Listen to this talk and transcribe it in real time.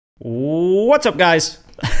What's up, guys?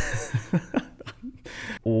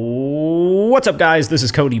 What's up, guys? This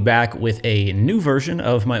is Cody back with a new version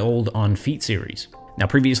of my old On Feet series. Now,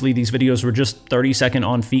 previously, these videos were just 30-second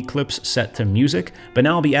On Feet clips set to music, but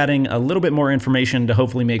now I'll be adding a little bit more information to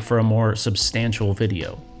hopefully make for a more substantial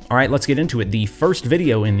video. All right, let's get into it. The first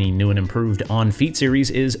video in the new and improved On Feet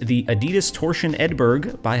series is the adidas Torsion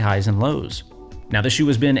Edberg by Highs and Lows. Now, this shoe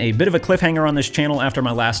has been a bit of a cliffhanger on this channel after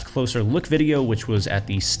my last closer look video, which was at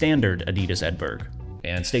the standard adidas Edberg.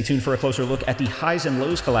 And stay tuned for a closer look at the Highs and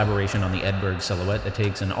Lows collaboration on the Edberg silhouette that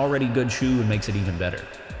takes an already good shoe and makes it even better.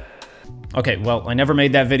 Okay, well, I never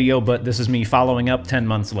made that video, but this is me following up 10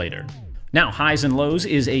 months later. Now, Highs and Lows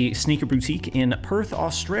is a sneaker boutique in Perth,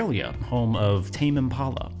 Australia, home of Tame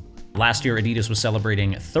Impala. Last year, Adidas was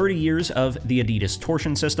celebrating 30 years of the Adidas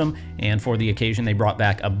Torsion system, and for the occasion, they brought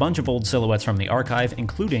back a bunch of old silhouettes from the archive,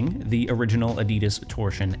 including the original Adidas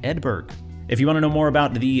Torsion Edberg. If you want to know more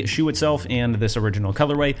about the shoe itself and this original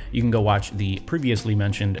colorway, you can go watch the previously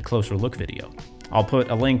mentioned closer look video. I'll put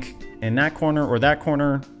a link in that corner or that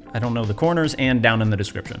corner, I don't know the corners, and down in the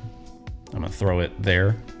description. I'm gonna throw it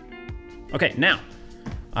there. Okay, now,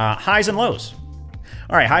 Highs and Lows.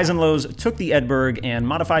 All right, Highs and Lows took the Edberg and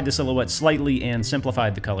modified the silhouette slightly and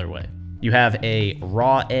simplified the colorway. You have a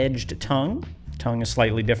raw-edged tongue. Tongue is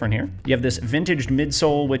slightly different here. You have this vintaged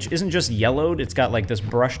midsole, which isn't just yellowed, it's got like this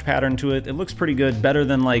brushed pattern to it. It looks pretty good, better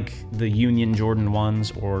than like the Union Jordan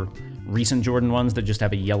 1s or recent Jordan 1s that just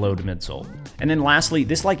have a yellowed midsole. And then lastly,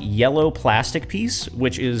 this like yellow plastic piece,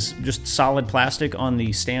 which is just solid plastic on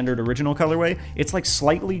the standard original colorway, it's like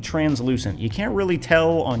slightly translucent. You can't really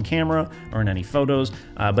tell on camera or in any photos,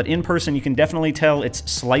 but in person you can definitely tell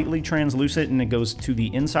it's slightly translucent and it goes to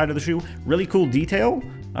the inside of the shoe. Really cool detail,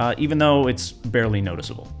 even though it's barely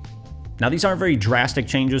noticeable. Now, these aren't very drastic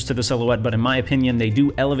changes to the silhouette, but in my opinion, they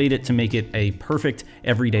do elevate it to make it a perfect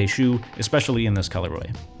everyday shoe, especially in this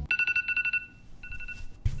colorway.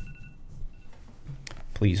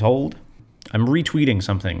 Please hold. I'm retweeting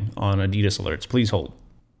something on Adidas Alerts. Please hold.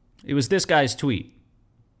 It was this guy's tweet.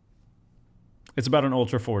 It's about an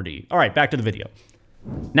Ultra 4D. All right, back to the video.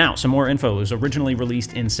 Now, some more info. It was originally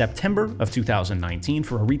released in September of 2019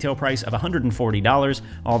 for a retail price of $140,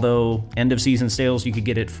 although end of season sales, you could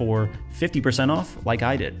get it for 50% off, like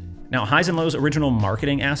I did. Now, Highs and Lows' original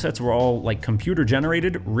marketing assets were all like computer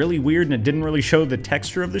generated, really weird, and it didn't really show the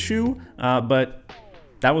texture of the shoe, but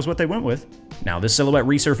that was what they went with. Now, this silhouette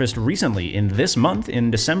resurfaced recently in this month,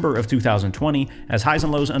 in December of 2020, as Highs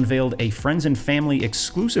and Lows unveiled a Friends and Family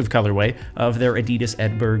exclusive colorway of their Adidas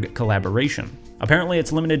Edberg collaboration. Apparently,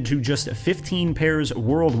 it's limited to just 15 pairs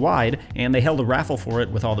worldwide, and they held a raffle for it,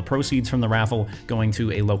 with all the proceeds from the raffle going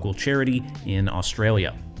to a local charity in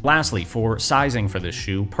Australia. Lastly, for sizing for this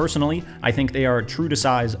shoe, personally, I think they are true to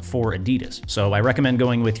size for Adidas. So I recommend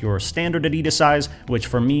going with your standard Adidas size, which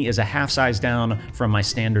for me is a half size down from my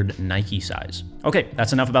standard Nike size. Okay,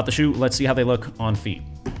 that's enough about the shoe. Let's see how they look on feet.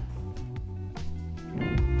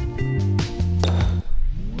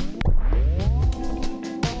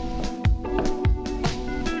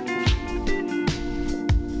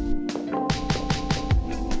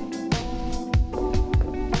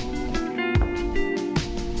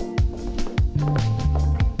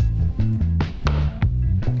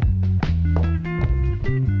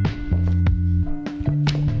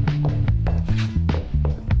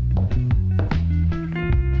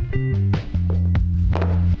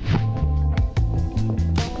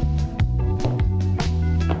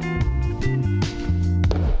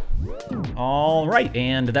 All right,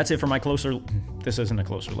 and that's it for my this isn't a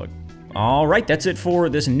closer look. All right, that's it for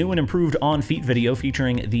this new and improved On Feet video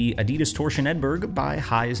featuring the Adidas Torsion Edberg by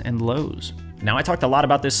Highs and Lows. Now, I talked a lot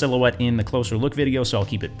about this silhouette in the closer look video, so I'll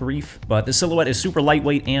keep it brief, but the silhouette is super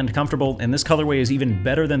lightweight and comfortable, and this colorway is even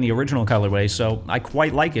better than the original colorway, so I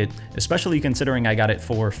quite like it, especially considering I got it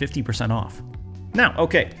for 50% off. Now,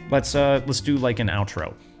 okay, let's do like an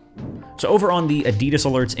outro. So over on the Adidas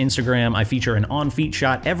Alerts Instagram, I feature an On Feet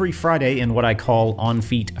shot every Friday in what I call On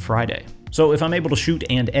Feet Friday. So if I'm able to shoot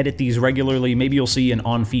and edit these regularly, maybe you'll see an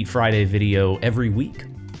On Feet Friday video every week.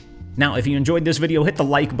 Now, if you enjoyed this video, hit the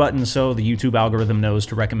like button so the YouTube algorithm knows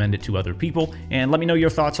to recommend it to other people, and let me know your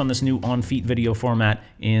thoughts on this new On Feet video format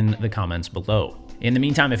in the comments below. In the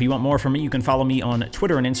meantime, if you want more from me, you can follow me on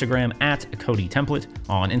Twitter and Instagram at cody templet.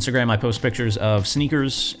 On Instagram, I post pictures of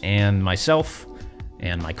sneakers and myself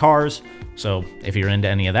and my cars, so if you're into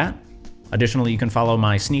any of that. Additionally, you can follow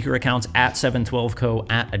my sneaker accounts at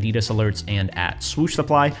 712co, at Adidas Alerts, and at Swoosh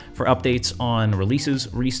Supply for updates on releases,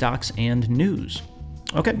 restocks, and news.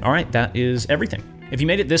 Okay, all right, that is everything. If you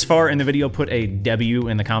made it this far in the video, put a W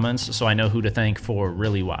in the comments so I know who to thank for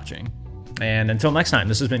really watching. And until next time,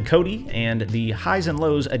 this has been Cody and the highs and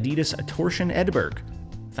lows adidas Torsion Edberg.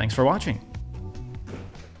 Thanks for watching.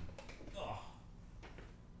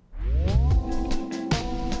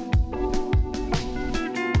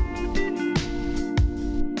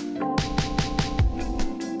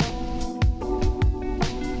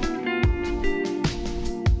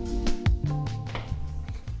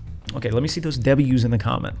 Okay, let me see those W's in the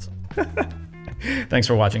comments. Thanks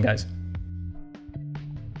for watching, guys.